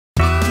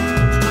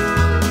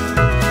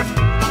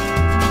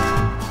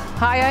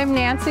Hi, I'm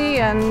Nancy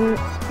and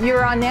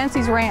you're on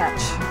Nancy's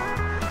Ranch.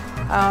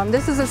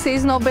 This is a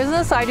seasonal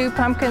business. I do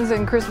pumpkins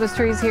and Christmas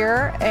trees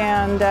here,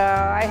 and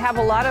I have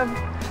a lot of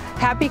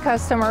happy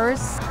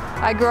customers.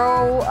 I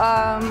grow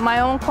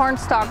my own corn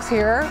stalks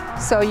here,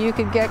 so you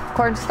could get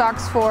corn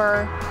stalks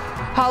for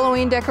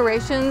Halloween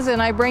decorations,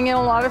 and I bring in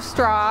a lot of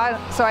straw,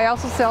 so I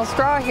also sell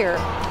straw here.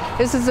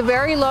 This is a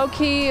very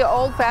low-key,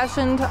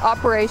 old-fashioned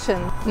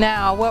operation.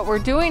 Now, what we're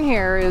doing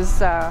here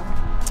is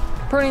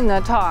pruning the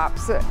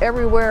tops.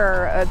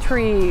 Everywhere a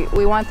tree,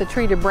 we want the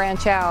tree to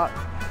branch out,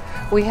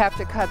 we have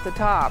to cut the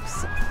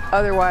tops.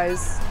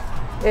 Otherwise,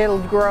 it'll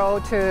grow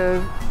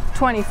to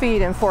 20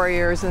 feet in 4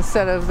 years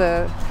instead of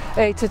the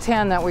 8 to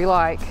 10 that we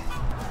like.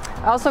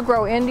 I also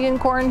grow Indian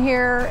corn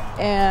here,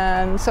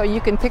 and so you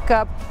can pick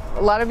up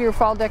a lot of your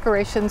fall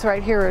decorations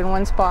right here in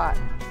one spot.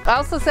 I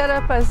also set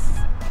up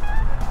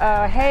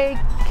a hay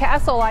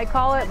castle, I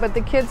call it, but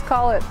the kids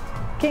call it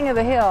King of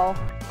the Hill.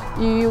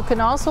 You can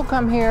also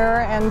come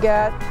here and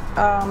get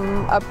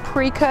a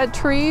pre-cut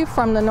tree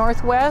from the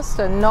Northwest,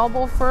 a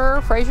noble fir,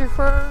 Fraser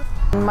fir.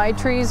 My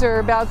trees are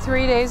about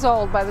 3 days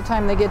old by the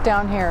time they get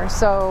down here,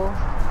 so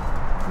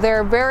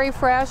they're very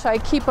fresh. I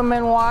keep them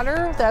in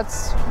water.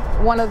 That's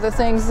one of the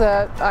things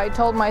that I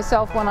told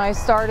myself when I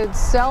started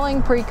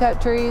selling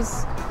pre-cut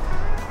trees.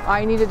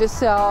 I needed to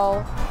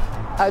sell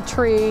a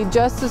tree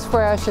just as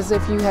fresh as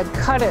if you had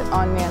cut it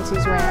on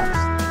Nancy's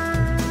Ranch.